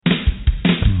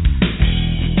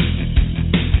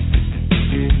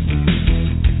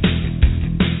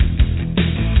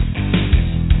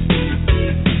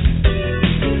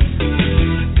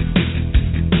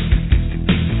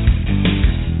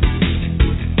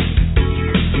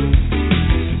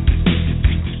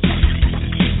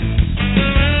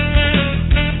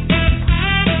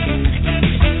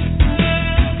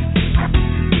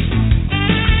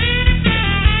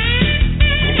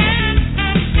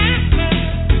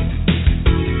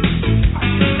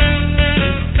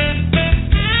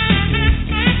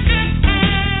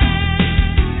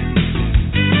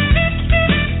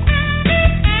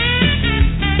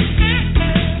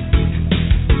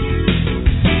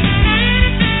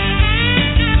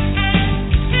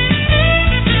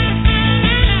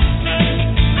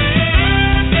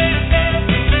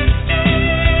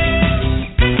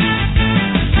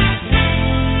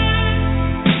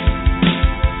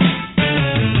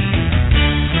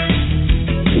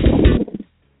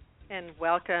and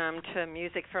welcome to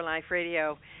Music for Life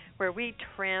Radio, where we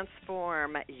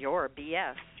transform your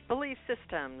BS belief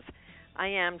systems. I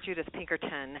am Judith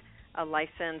Pinkerton, a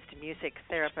licensed music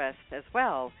therapist, as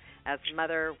well as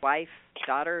mother, wife,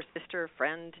 daughter, sister,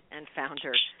 friend, and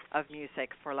founder of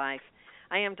Music for Life.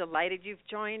 I am delighted you've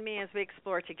joined me as we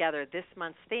explore together this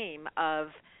month's theme of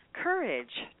Courage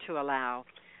to Allow.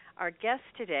 Our guest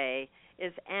today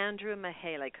is Andrew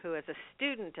Mihalik, who is a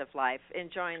student of life,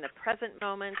 enjoying the present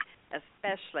moment,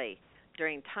 especially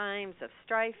during times of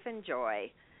strife and joy.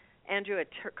 Andrew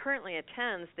currently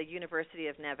attends the University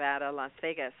of Nevada, Las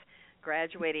Vegas,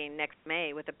 graduating next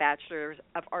May with a Bachelor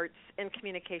of Arts in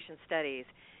Communication Studies.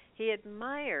 He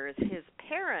admires his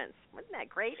parents, wasn't that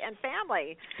great, and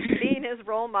family, being his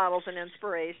role models and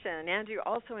inspiration. Andrew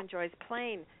also enjoys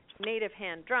playing native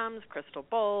hand drums, crystal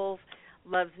bowls,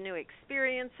 loves new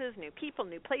experiences, new people,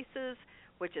 new places,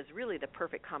 which is really the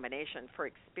perfect combination for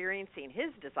experiencing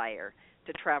his desire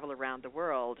to travel around the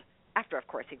world after, of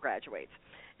course, he graduates.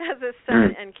 As a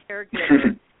son and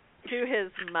caregiver to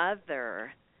his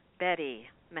mother, Betty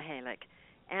Mihalik,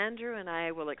 Andrew and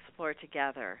I will explore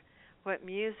together what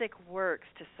music works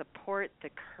to support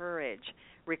the courage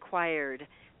required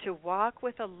to walk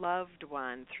with a loved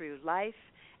one through life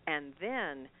and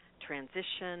then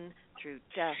transition through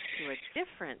death to a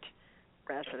different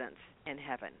residence in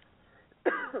heaven.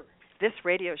 This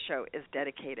radio show is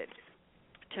dedicated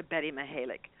to Betty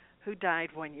Mihalik, who died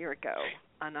 1 year ago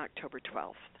on October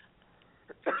 12th.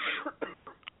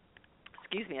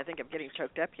 Excuse me, I think I'm getting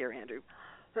choked up here, Andrew.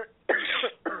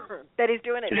 Betty's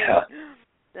doing it.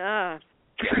 Yeah.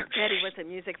 Betty was a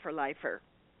Music for Lifer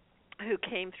who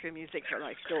came through Music for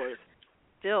Life doors,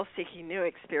 still seeking new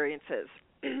experiences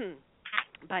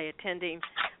by attending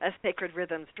a Sacred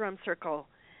Rhythms drum circle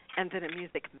and then a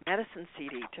music medicine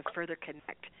CD to further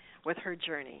connect with her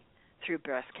journey through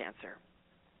breast cancer.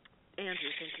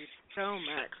 Andrew, thank you so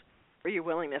much for your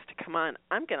willingness to come on.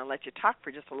 I'm going to let you talk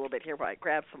for just a little bit here while I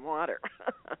grab some water.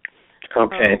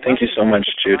 Okay, thank you so much,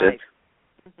 Judith.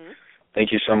 Mm-hmm.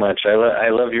 Thank you so much. I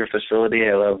love your facility.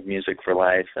 I love Music for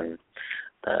Life, and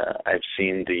I've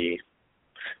seen the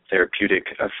therapeutic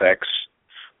effects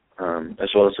as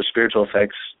well as the spiritual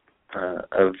effects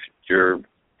of your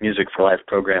Music for Life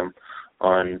program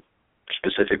on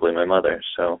specifically my mother.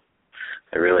 So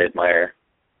I really admire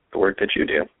the work that you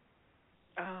do.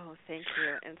 Oh, thank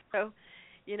you. And so,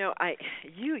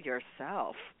 you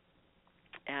yourself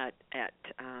at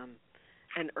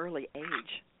an early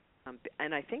age,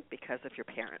 and I think because of your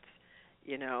parents,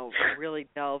 really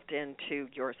delved into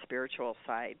your spiritual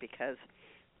side, because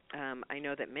I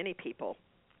know that many people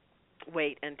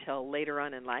wait until later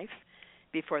on in life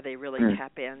before they really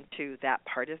tap into that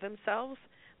part of themselves.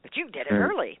 But you did it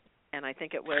early, and I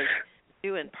think it was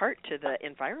due in part to the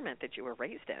environment that you were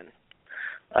raised in.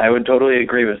 I would totally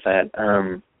agree with that.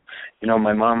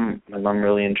 My mom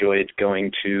really enjoyed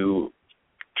going to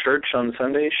church on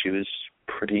Sunday. She was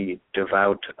pretty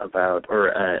devout about,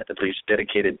 or at least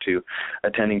dedicated to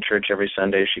attending church every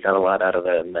Sunday. She got a lot out of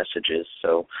the messages,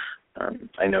 so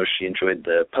I know she enjoyed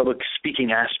the public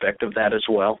speaking aspect of that as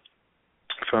well,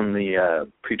 from the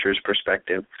preacher's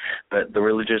perspective, but the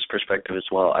religious perspective as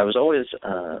well. I was always,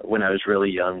 when I was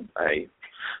really young, I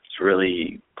was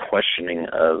really questioning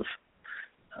of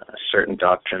certain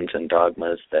doctrines and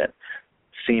dogmas that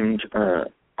seemed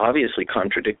obviously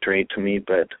contradictory to me,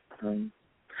 but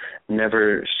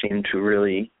never seemed to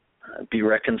really be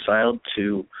reconciled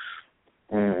to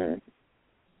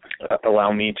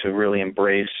allow me to really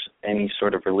embrace any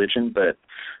sort of religion. But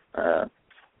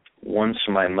once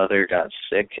my mother got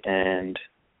sick and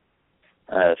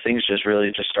things just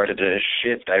started to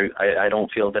shift, I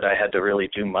don't feel that I had to really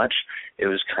do much. It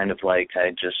was kind of like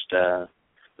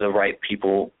the right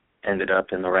people ended up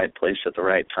in the right place at the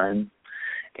right time.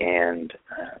 And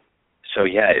so,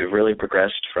 it really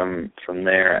progressed from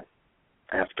there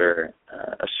after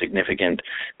a significant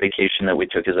vacation that we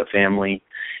took as a family.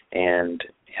 And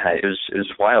it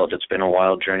was wild. It's been a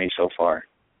wild journey so far.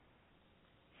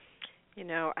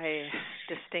 I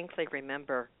distinctly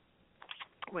remember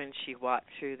when she walked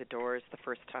through the doors the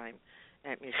first time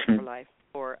at Music for Life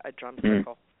for a drum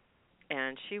circle.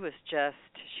 And she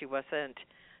wasn't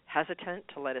hesitant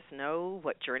to let us know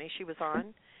what journey she was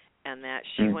on, and that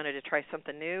she wanted to try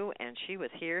something new, and she was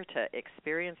here to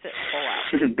experience it full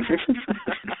out.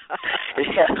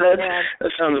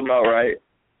 That sounds about right.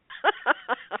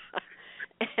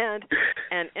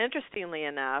 And interestingly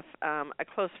enough, a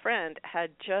close friend had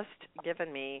just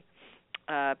given me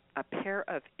a pair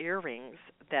of earrings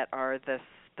that are the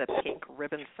pink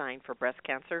ribbon sign for breast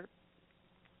cancer,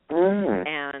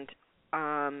 and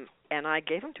I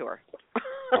gave them to her.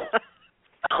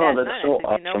 Oh, that's night. so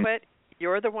I said, you know awesome. what?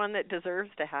 You're the one that deserves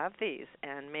to have these,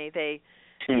 and may they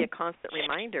be a constant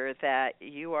reminder that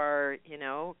you are,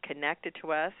 connected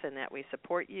to us and that we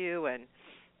support you, and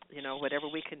whatever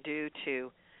we can do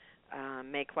to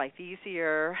make life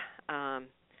easier.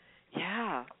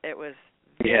 Yeah, it was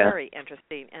very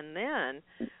interesting. And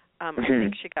then I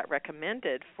think she got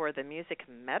recommended for the music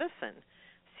medicine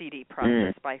CD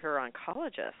process by her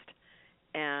oncologist,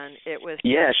 and it was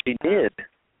she did.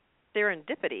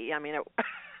 Serendipity. I mean,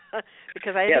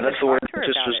 because I didn't even the word talk to her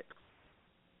about it.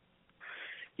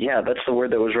 Yeah, that's the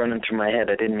word that was running through my head.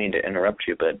 I didn't mean to interrupt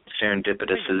you, but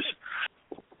serendipitous is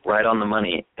right on the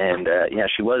money. And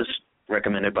she was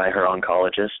recommended by her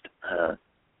oncologist. I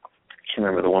can't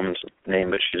remember the woman's name,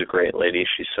 but she's a great lady.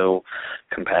 She's so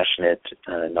compassionate,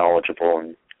 knowledgeable,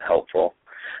 and helpful.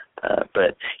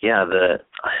 But yeah,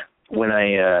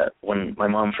 when my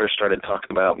mom first started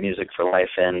talking about Music for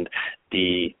Life and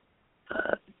the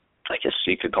I guess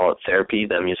you could call it therapy,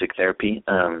 the music therapy.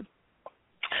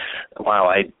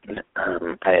 Wow, I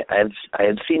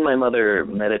had seen my mother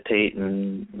meditate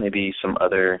and maybe some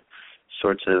other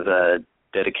sorts of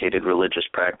dedicated religious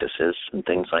practices and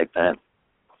things like that.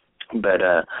 But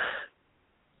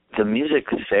the music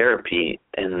therapy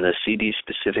and the CD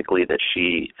specifically that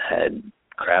she had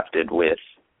crafted with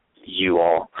you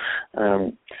all,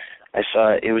 I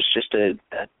saw it was just a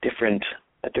different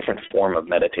form of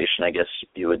meditation, I guess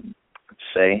you would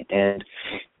say, and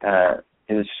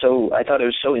I thought it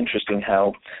was so interesting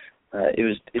how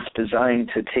it's designed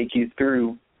to take you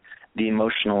through the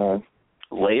emotional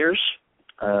layers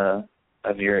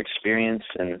of your experience,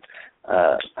 and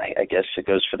I guess it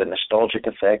goes for the nostalgic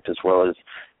effect as well as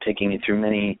taking you through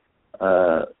many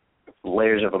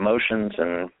layers of emotions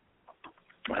and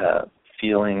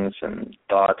feelings and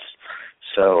thoughts.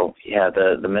 So yeah,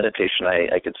 the meditation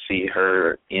I could see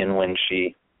her in when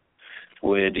she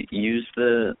would use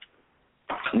the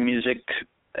music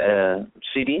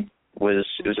CD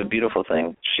it was a beautiful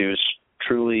thing. She was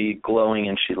truly glowing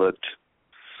and she looked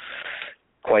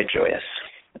quite joyous.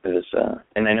 It was,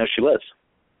 and I know she was.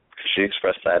 She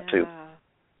expressed that too.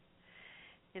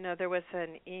 There was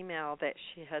an email that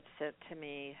she had sent to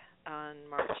me on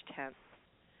March 10th,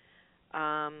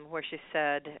 where she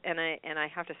said, and I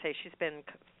have to say, she's been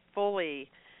fully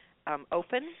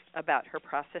open about her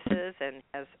processes and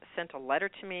has sent a letter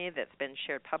to me that's been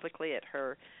shared publicly at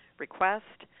her request.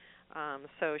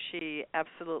 So she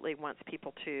absolutely wants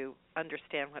people to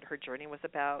understand what her journey was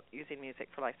about using Music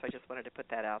for Life. So I just wanted to put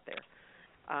that out there.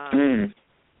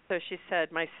 So she said,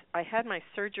 I had my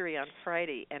surgery on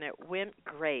Friday, and it went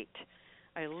great.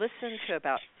 I listened to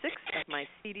about 6 of my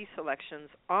CD selections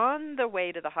on the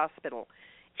way to the hospital,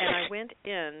 and I went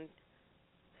in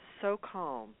so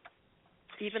calm,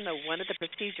 even though one of the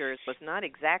procedures was not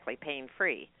exactly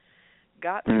pain-free.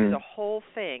 Got through the whole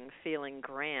thing feeling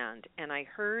grand, and I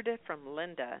heard from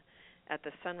Linda at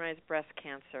the Sunrise Breast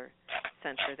Cancer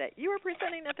Center that you were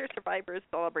presenting at their Survivors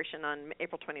Celebration on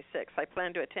April 26th. I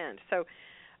plan to attend. So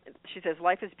she says,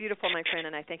 life is beautiful, my friend,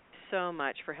 and I thank you so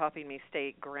much for helping me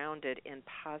stay grounded in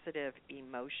positive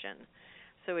emotion.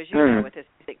 So as you know, with this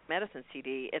music medicine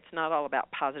CD, it's not all about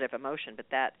positive emotion, but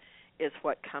that is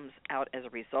what comes out as a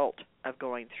result of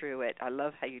going through it. I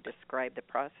love how you describe the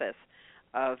process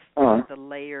of the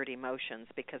layered emotions,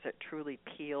 because it truly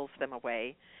peels them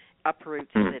away, uproots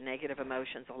the negative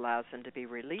emotions, allows them to be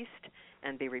released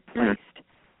and be replaced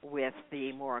with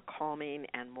the more calming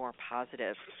and more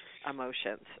positive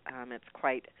emotions. It's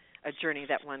quite a journey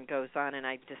that one goes on, and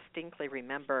I distinctly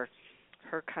remember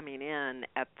her coming in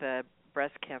at the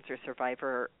breast cancer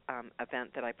survivor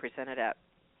event that I presented at,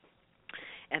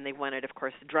 and they wanted, of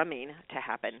course, drumming to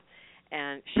happen,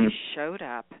 and she showed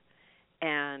up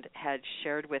and had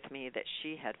shared with me that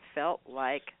she had felt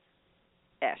like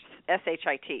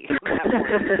S-H-I-T.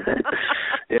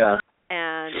 Yeah.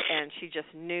 And she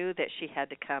just knew that she had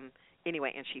to come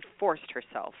anyway, and she forced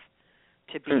herself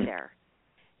to be there.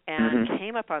 And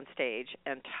came up on stage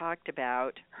and talked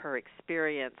about her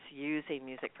experience using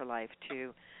Music for Life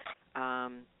to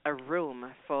a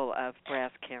room full of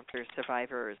breast cancer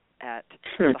survivors at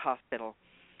the hospital.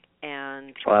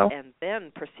 And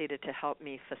then proceeded to help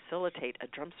me facilitate a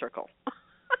drum circle.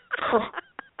 Oh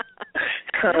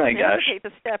my gosh! Hesitate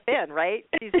to step in, right?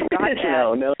 She's got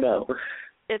that. No.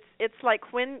 It's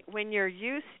like when you're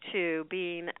used to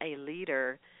being a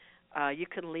leader, you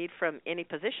can lead from any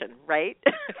position, right?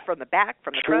 From the back,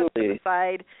 from the front, from the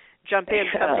side, jump in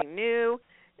something new.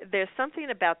 There's something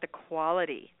about the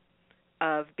quality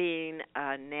of being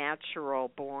a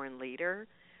natural-born leader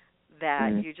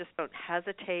that you just don't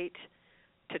hesitate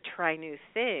to try new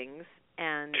things,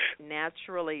 and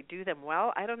naturally do them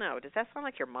well. I don't know. Does that sound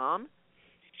like your mom?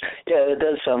 Yeah, it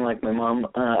does sound like my mom.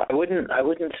 I wouldn't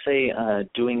say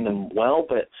doing them well,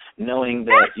 but knowing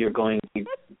that you're going to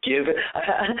give it,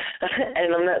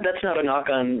 and that's not a knock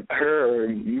on her or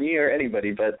me or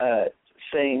anybody, but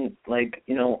saying, like,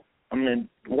 you know,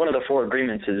 one of the 4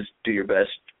 agreements is do your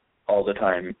best all the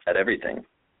time at everything.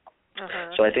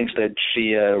 Uh-huh. So I think that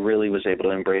she really was able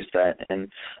to embrace that,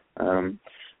 and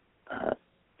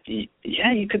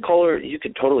yeah, you could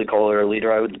totally call her a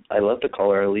leader. I love to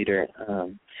call her a leader,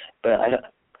 but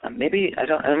I'm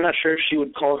not sure if she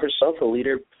would call herself a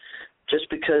leader, just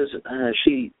because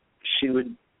she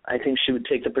would. I think she would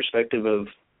take the perspective of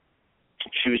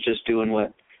she was just doing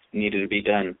what needed to be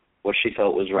done, what she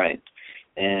felt was right,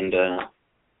 and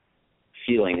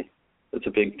feeling. That's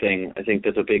a big thing. I think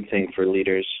that's a big thing for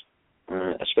leaders,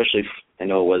 especially I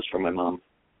know it was for my mom.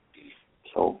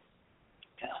 So,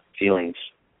 yeah, feelings.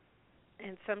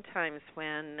 And sometimes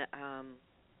when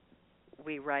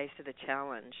we rise to the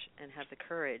challenge and have the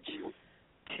courage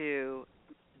to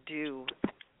do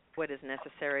what is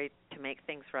necessary to make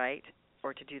things right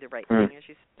or to do the right thing, as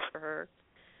you said for her,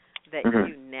 that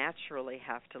you naturally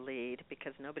have to lead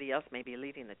because nobody else may be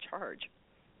leading the charge.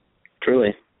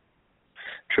 Truly.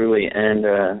 And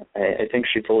I think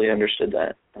she fully understood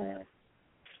that.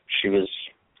 She was,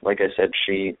 like I said,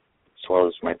 she, as well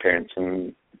as my parents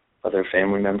and other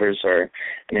family members, are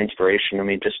an inspiration to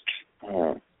me. Just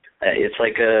it's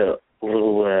like a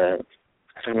little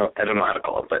I don't know how to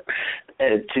call it, but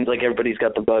it seems like everybody's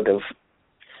got the bug of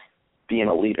being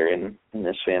a leader in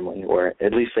this family, or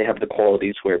at least they have the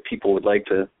qualities where people would like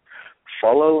to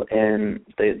follow, and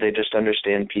they just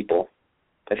understand people.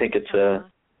 I think it's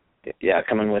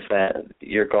coming with that,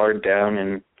 your guard down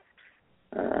and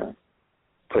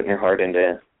putting your heart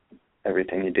into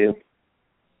everything you do.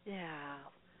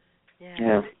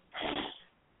 Yeah.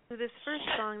 So this first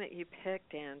song that you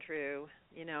picked, Andrew,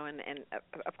 you know, and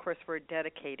of course we're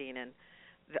dedicating and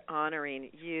honoring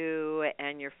you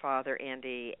and your father,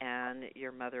 Andy, and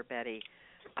your mother, Betty.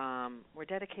 We're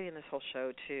dedicating this whole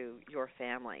show to your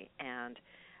family and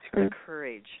the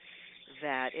courage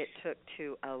that it took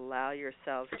to allow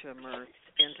yourselves to immerse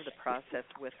into the process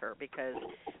with her, because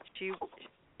you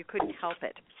couldn't help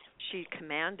it. She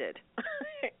commanded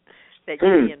that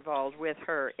you be involved with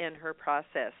her in her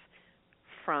process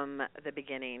from the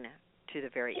beginning to the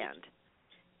very end.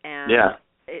 And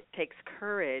it takes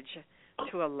courage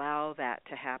to allow that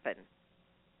to happen.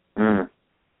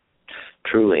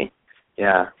 Truly.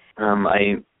 Yeah.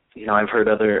 I've heard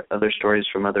other stories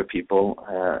from other people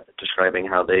describing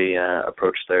how they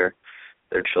approach their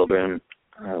children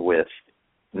with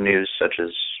news such as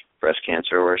breast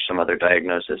cancer or some other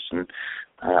diagnosis, and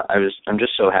I'm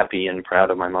just so happy and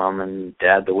proud of my mom and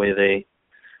dad, the way they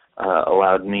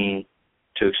allowed me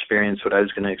to experience what I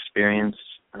was going to experience,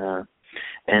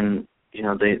 and you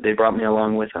know, they brought me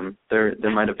along with them. There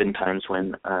might have been times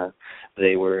when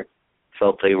they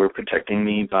felt they were protecting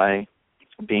me by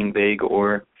being vague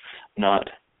or not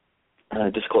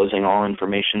disclosing all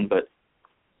information, but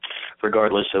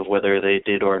regardless of whether they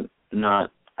did or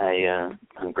not,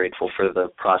 I'm grateful for the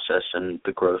process and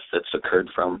the growth that's occurred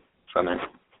from it.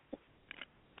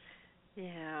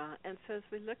 Yeah, and so as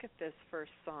we look at this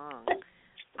first song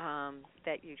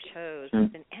that you chose,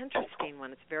 it's an interesting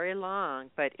one. It's very long,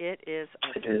 but it is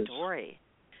a story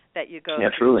that you go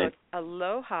through. Truly.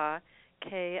 Aloha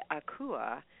Ke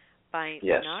Akua by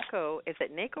Nako. Is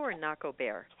it Nako or Nako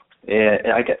Bear? Yeah,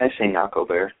 I say Nako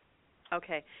Bear.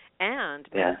 Okay, and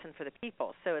Medicine for the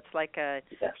People. So it's like a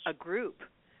group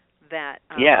that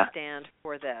stand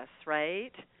for this,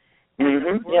 right?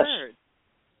 And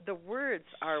the words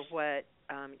are what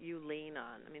you lean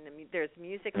on. I mean, there's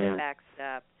music that backs it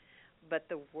up, but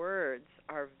the words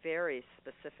are very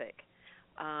specific.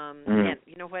 And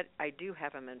you know what? I do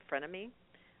have them in front of me.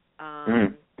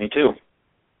 Me too.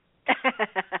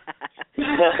 Would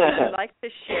you like to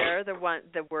share the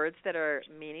words that are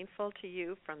meaningful to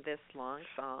you from this long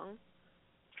song?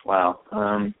 Wow.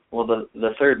 Well,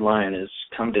 the third line is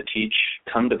 "Come to teach,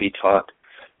 come to be taught,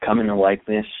 come in the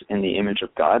likeness in the image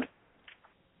of God,"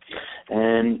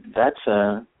 and that's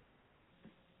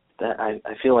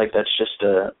I feel like that's just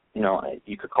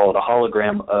you could call it a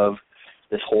hologram of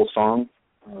this whole song,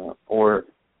 or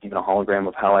even a hologram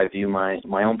of how I view my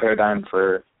own paradigm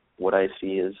for what I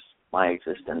see as my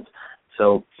existence.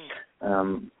 So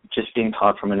just being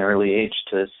taught from an early age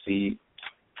to see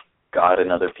God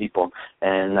in other people,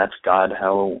 and that's God,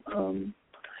 how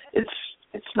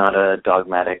it's not a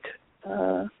dogmatic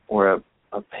or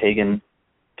a pagan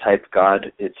type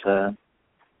God. It's a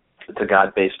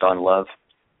God based on love.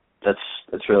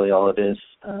 That's really all it is.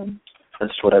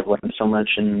 that's what I've learned so much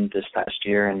in this past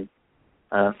year, and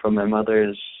from my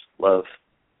mother's love.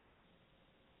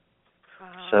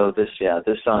 So this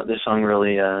song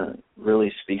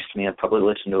really speaks to me. I've probably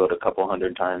listened to it a couple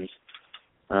hundred times.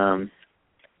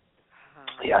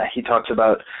 He talks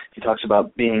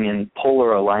about being in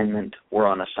polar alignment or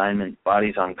on assignment,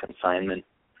 bodies on consignment,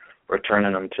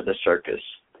 returning them to the circus.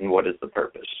 And what is the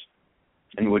purpose?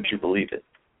 And would you believe it?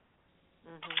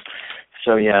 Mm-hmm.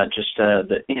 So just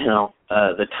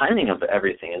the timing of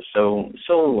everything is so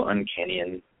uncanny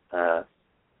and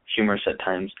humorous at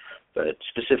times. But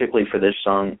specifically for this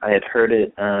song, I had heard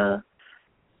it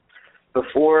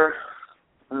before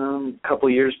a couple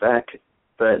years back,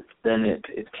 but then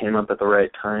it came up at the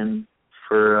right time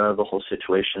for the whole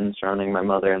situation surrounding my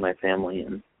mother and my family,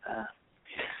 and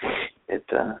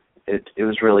it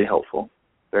was really helpful,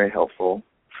 very helpful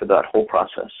for that whole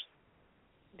process.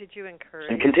 Did you encourage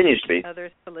and continues to be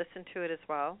others to listen to it as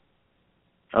well?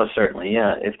 Oh, certainly,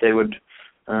 yeah. If they would,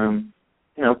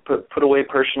 put away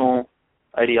personal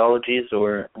ideologies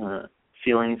or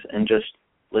feelings and just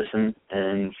listen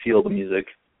and feel the music,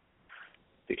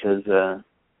 because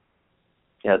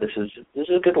this is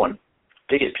a good one.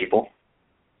 Dig it, people.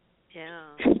 Yeah.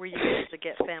 Were you able to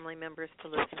get family members to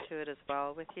listen to it as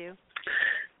well with you?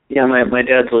 Yeah, my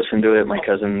dad's listened to it. My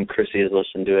cousin Chrissy has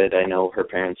listened to it. I know her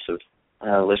parents have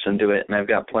listened to it, and I've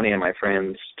got plenty of my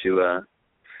friends to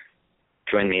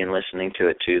join me in listening to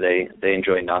it too. They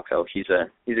enjoy Nako. He's a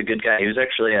good guy. He was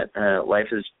actually at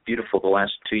Life is Beautiful the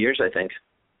last 2 years, I think.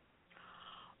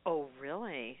 Oh,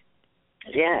 really?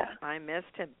 Yeah. I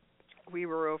missed him. We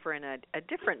were over in a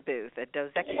different booth, at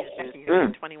Dos Equis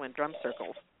booth, 21 Drum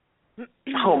Circles.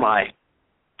 Oh my,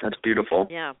 that's beautiful.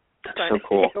 Yeah, that's so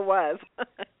cool. It was.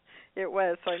 It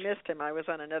was. So I missed him. I was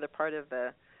on another part of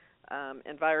the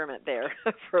environment there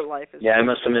for Life is Beautiful. Yeah, I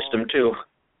must have missed him too.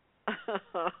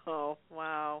 Oh,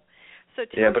 wow. So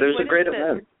but it was a great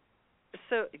event.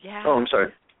 So, yeah. Oh, I'm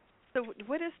sorry. So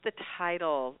what does the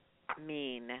title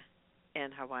mean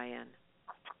in Hawaiian?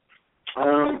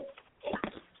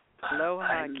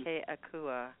 Aloha ke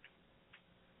Akua.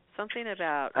 Something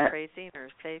about praising or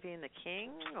saving the king,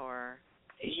 or?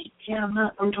 Yeah,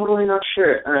 I'm totally not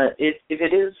sure. If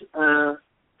it is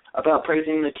about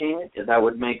praising the king, that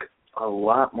would make a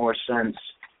lot more sense,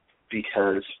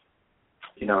 because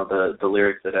the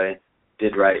lyric that I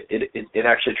did write, it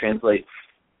actually translates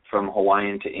from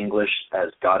Hawaiian to English as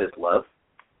God is love.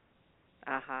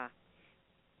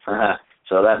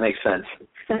 So that makes sense.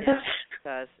 Yeah, it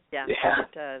does. Yeah,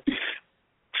 it does.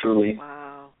 Truly.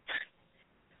 Wow.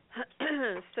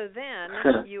 So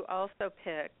then you also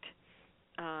picked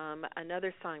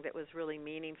another song that was really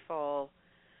meaningful,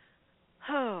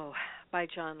 by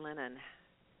John Lennon,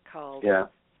 called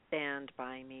Stand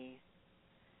By Me.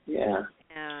 Yeah.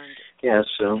 And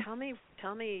so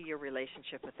tell me your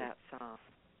relationship with that song.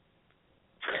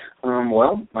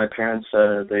 Well, my parents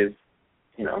they've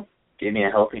gave me a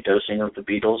healthy dosing of the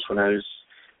Beatles when I was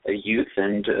a youth,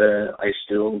 and I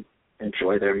still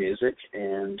enjoy their music,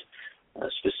 and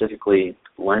specifically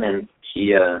Lennon.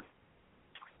 He I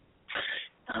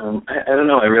don't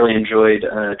know, I really enjoyed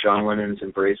John Lennon's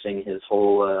embracing his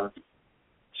whole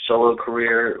solo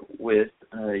career with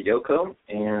Yoko,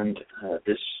 and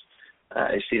this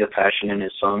I see the passion in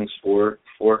his songs for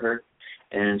her,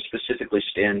 and specifically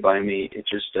Stand By Me. It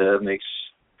just makes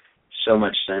so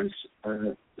much sense,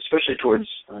 especially towards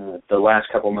the last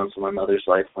couple months of my mother's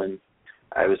life, when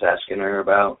I was asking her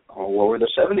about what were the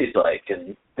 70s like,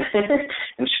 and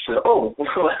and she said, well,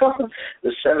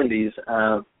 the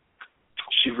 70s.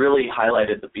 She really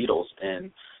highlighted the Beatles,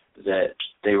 and that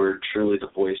they were truly the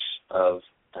voice of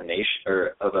a nation,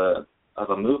 or of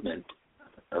a movement,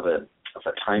 of a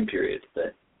time period,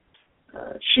 that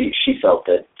she felt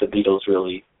that the Beatles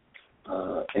really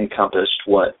encompassed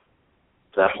what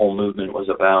that whole movement was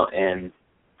about, and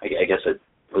I guess it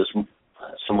was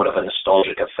somewhat of a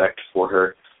nostalgic effect for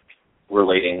her,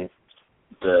 relating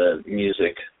the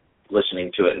music,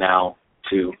 listening to it now,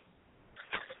 to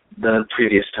the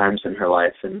previous times in her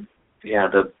life. And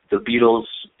the Beatles,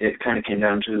 it kind of came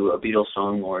down to a Beatles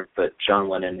song, but John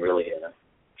Lennon really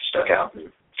stuck out, and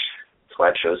that's why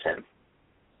I chose him.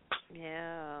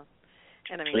 Yeah.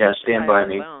 And I mean, Stand By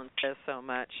Me alone says so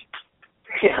much.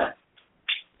 Yeah.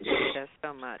 It does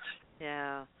so much.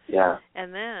 Yeah. Yeah.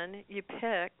 And then you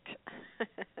picked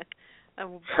a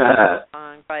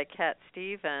song by Cat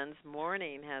Stevens,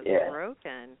 Morning Has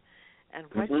Broken. And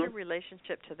what's your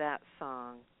relationship to that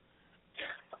song?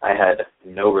 I had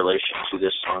no relation to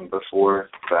this song before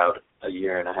about a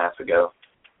year and a half ago,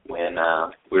 when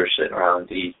we were sitting around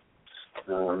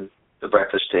the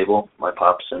breakfast table, my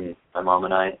pops and my mom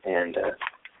and I, and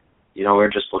we were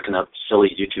just looking up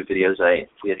silly YouTube videos.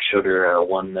 We had showed her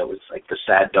one that was like the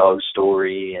sad dog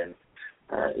story, and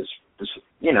it was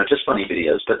just funny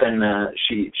videos. But then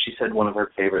she said one of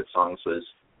her favorite songs was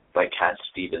by Cat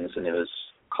Stevens, and it was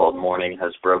called "Morning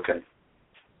Has Broken."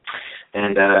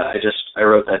 And I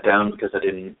wrote that down because I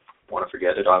didn't want to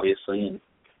forget it, obviously, and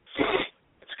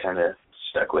it's kind of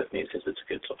stuck with me because it's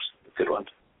a good one.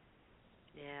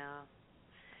 Yeah.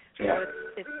 Yeah. So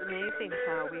it's amazing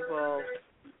how we will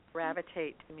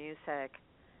gravitate to music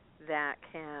that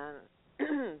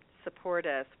can support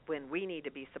us when we need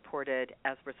to be supported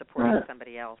as we're supporting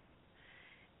somebody else.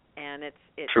 And it's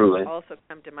Truly. also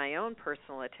come to my own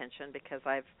personal attention because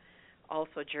I've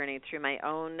also journeyed through my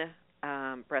own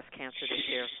breast cancer this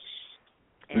year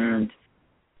and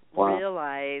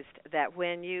realized that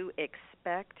when you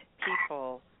expect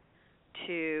people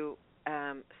to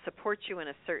support you in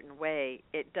a certain way,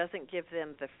 it doesn't give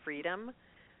them the freedom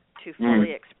to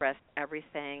fully express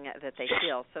everything that they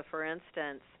feel. So, for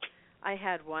instance, I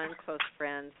had one close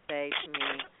friend say to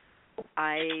me,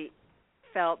 I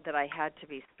felt that I had to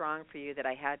be strong for you, that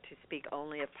I had to speak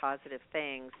only of positive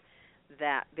things,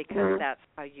 that because that's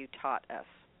how you taught us.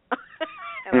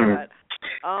 And I thought,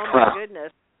 oh my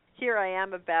goodness, here I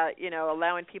am about,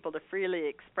 allowing people to freely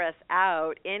express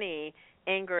out any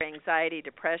anger, anxiety,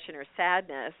 depression, or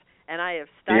sadness, and I have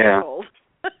stifled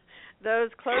those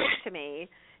close to me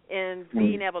in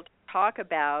being able to talk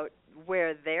about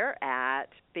where they're at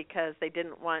because they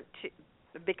didn't want to,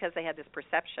 because they had this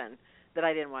perception that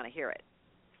I didn't want to hear it.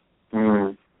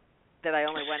 That I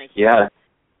only want to hear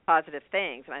positive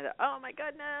things. And I thought, oh my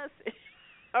goodness.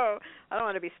 I don't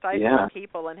want to be stifling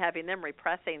people and having them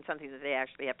repressing something that they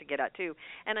actually have to get out too.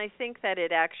 And I think that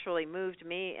it actually moved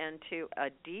me into a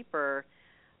deeper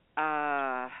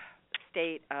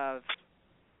state of,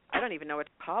 I don't even know what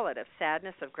to call it, of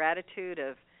sadness, of gratitude,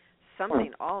 of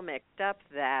something all mixed up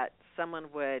that someone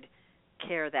would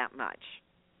care that much.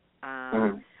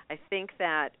 I think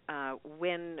that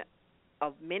when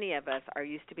many of us are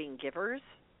used to being givers,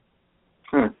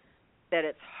 that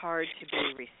it's hard to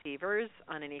be receivers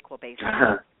on an equal basis.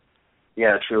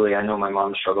 Yeah, truly. I know my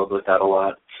mom struggled with that a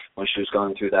lot when she was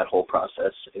going through that whole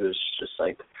process. It was just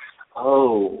like,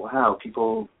 oh, wow,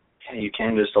 people, you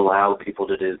can't just allow people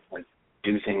to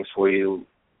do things for you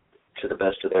to the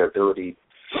best of their ability.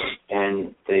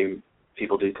 And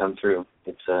people do come through.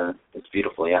 It's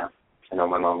beautiful, yeah. I know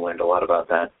my mom learned a lot about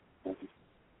that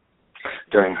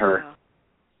during her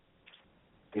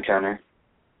encounter.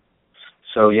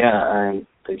 So,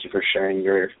 thank you for sharing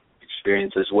your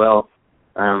experience as well.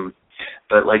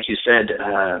 But like you said,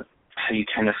 how you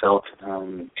kind of felt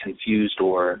confused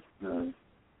or,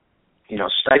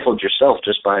 stifled yourself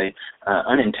just by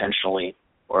unintentionally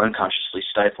or unconsciously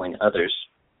stifling others.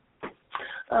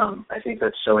 I think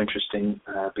that's so interesting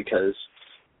because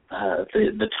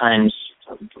the times,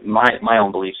 my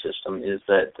own belief system is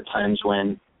that the times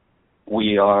when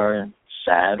we are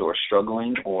sad or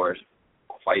struggling or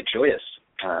quite joyous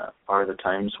are the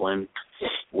times when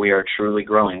we are truly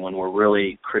growing, when we're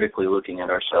really critically looking at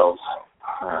ourselves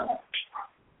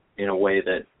in a way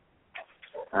that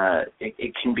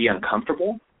it can be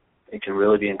uncomfortable. It can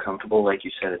really be uncomfortable. Like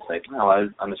you said, it's like, wow,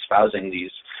 I'm espousing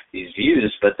these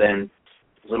views, but then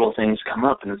little things come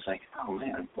up, and it's like, oh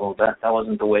man, well that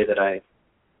wasn't the way that I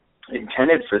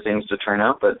intended for things to turn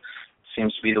out, but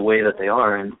seems to be the way that they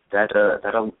are, and that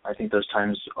I think those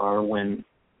times are when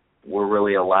we're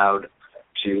really allowed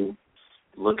to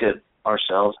look at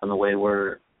ourselves and the way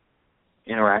we're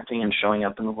interacting and showing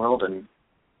up in the world, and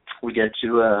we get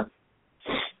to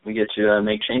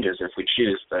make changes if we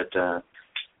choose. But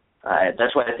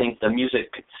that's why I think the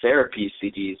music therapy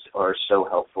CDs are so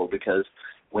helpful, because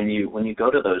when you go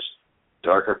to those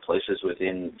darker places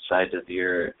inside of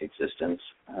your existence,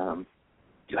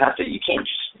 you can't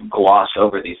just gloss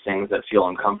over these things that feel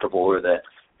uncomfortable or that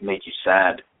make you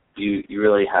sad. You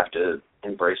really have to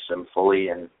embrace them fully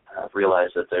and realize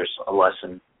that there's a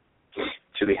lesson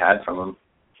to be had from them,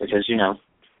 because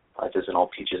life isn't all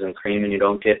peaches and cream, and you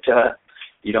don't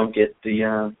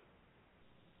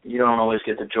always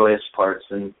get the joyous parts.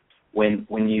 And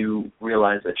when you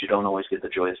realize that you don't always get the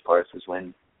joyous parts is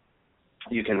when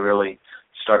you can really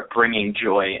start bringing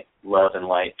joy, love, and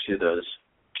light to those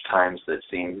times that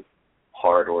seem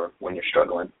hard or when you're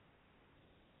struggling.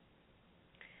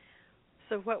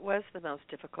 So what was the most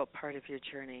difficult part of your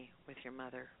journey with your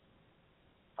mother?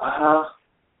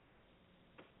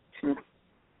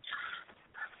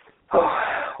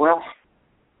 Well,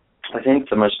 I think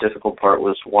the most difficult part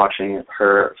was watching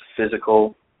her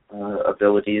physical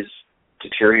abilities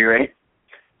deteriorate.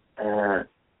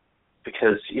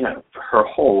 because, you know, her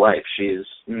whole life she is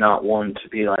not one to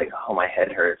be like, oh, my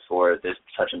head hurts or this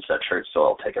such and such hurts, so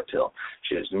I'll take a pill.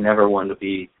 She was never one to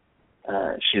be,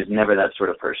 she was never that sort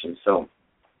of person. So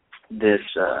this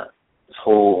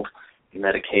whole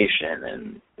medication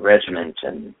and regimen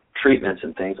and treatments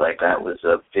and things like that was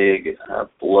a big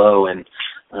blow. And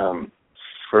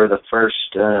for the first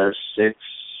 6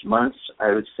 months,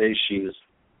 I would say she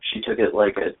took it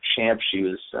like a champ. She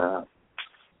was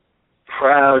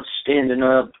proud, standing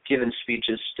up, giving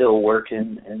speeches, still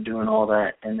working and doing all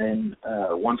that. And then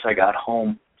once I got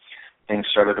home, things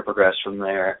started to progress from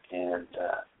there. And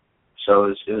so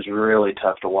it was really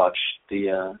tough to watch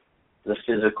the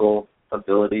physical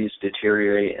abilities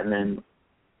deteriorate, and then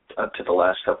up to the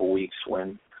last couple of weeks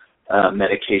when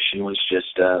medication was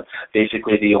just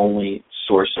basically the only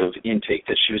source of intake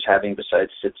that she was having besides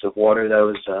sips of water.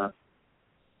 That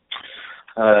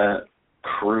was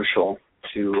crucial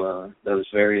to, that was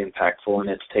very impactful, and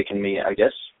it's taken me, I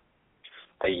guess,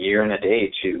 a year and a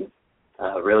day to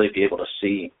really be able to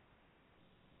see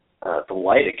the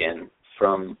light again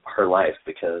from her life,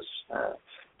 because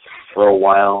for a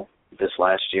while this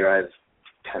last year I've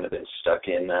kind of been stuck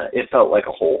in, it felt like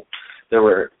a hole. There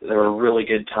were really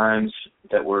good times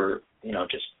that were, you know,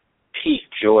 just peak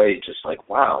joy, just like,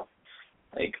 wow,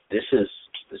 like this is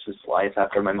life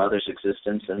after my mother's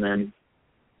existence, and then,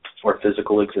 or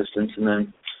physical existence, and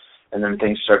then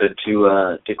things started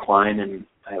to decline, and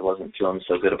I wasn't feeling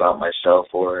so good about myself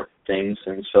or things,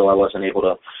 and so I wasn't able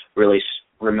to really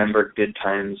remember good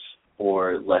times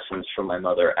or lessons from my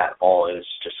mother at all. It was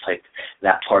just like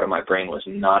that part of my brain was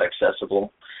not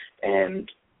accessible.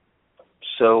 And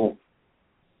so,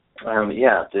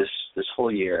 this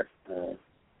whole year,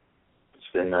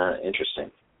 it's been interesting.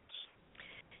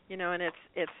 You know, and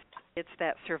it's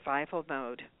that survival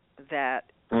mode that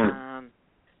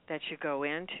that you go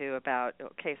into about,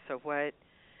 okay, so what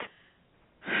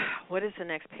does the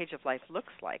next page of life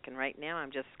looks like? And right now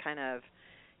I'm just kind of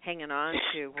hanging on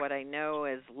to what I know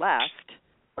is left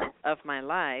of my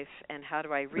life, and how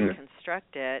do I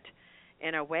reconstruct it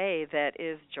in a way that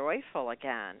is joyful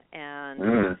again,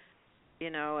 and you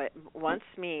know, it wants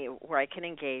me where I can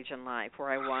engage in life,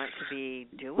 where I want to be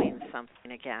doing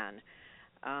something again.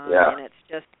 And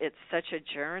it's such a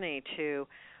journey to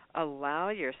allow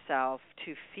yourself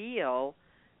to feel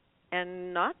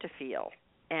and not to feel,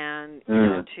 and you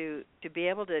know, to be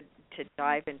able to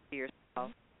dive into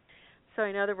yourself. So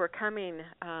I know that we're coming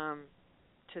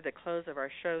to the close of our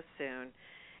show soon,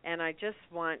 and I just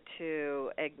want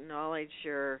to acknowledge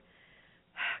your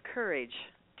courage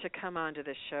to come onto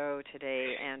the show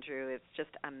today, Andrew. It's just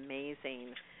amazing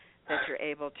that you're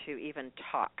able to even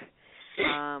talk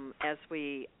as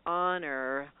we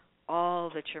honor all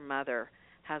that your mother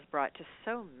has brought to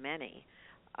so many.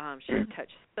 She has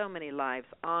touched so many lives,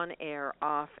 on air,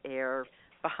 off air,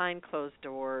 behind closed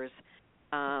doors,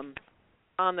 on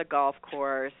the golf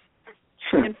course,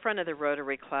 in front of the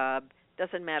Rotary Club.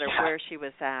 Doesn't matter where she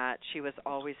was at, she was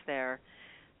always there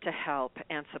to help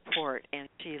and support, and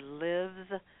she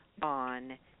lives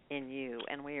on in you,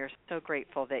 and we are so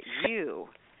grateful that you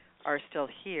are still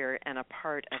here and a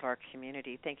part of our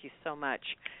community. Thank you so much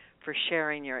for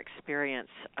sharing your experience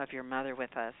of your mother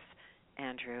with us,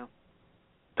 Andrew.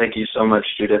 Thank you so much,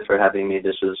 Judith, for having me.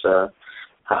 This is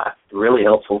really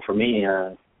helpful for me,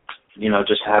 you know,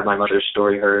 just to have my mother's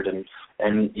story heard,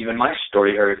 and even my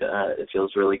story heard. It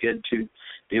feels really good to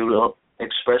be able to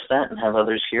express that and have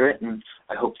others hear it, and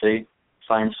I hope they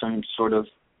find some sort of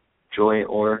joy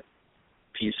or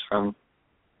peace from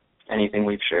anything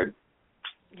we've shared.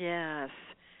 Yes,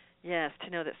 to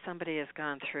know that somebody has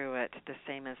gone through it the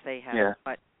same as they have. Yeah.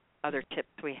 What other tips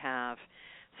we have.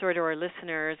 So to our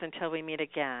listeners, until we meet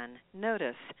again,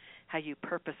 notice how you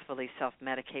purposefully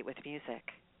self-medicate with music.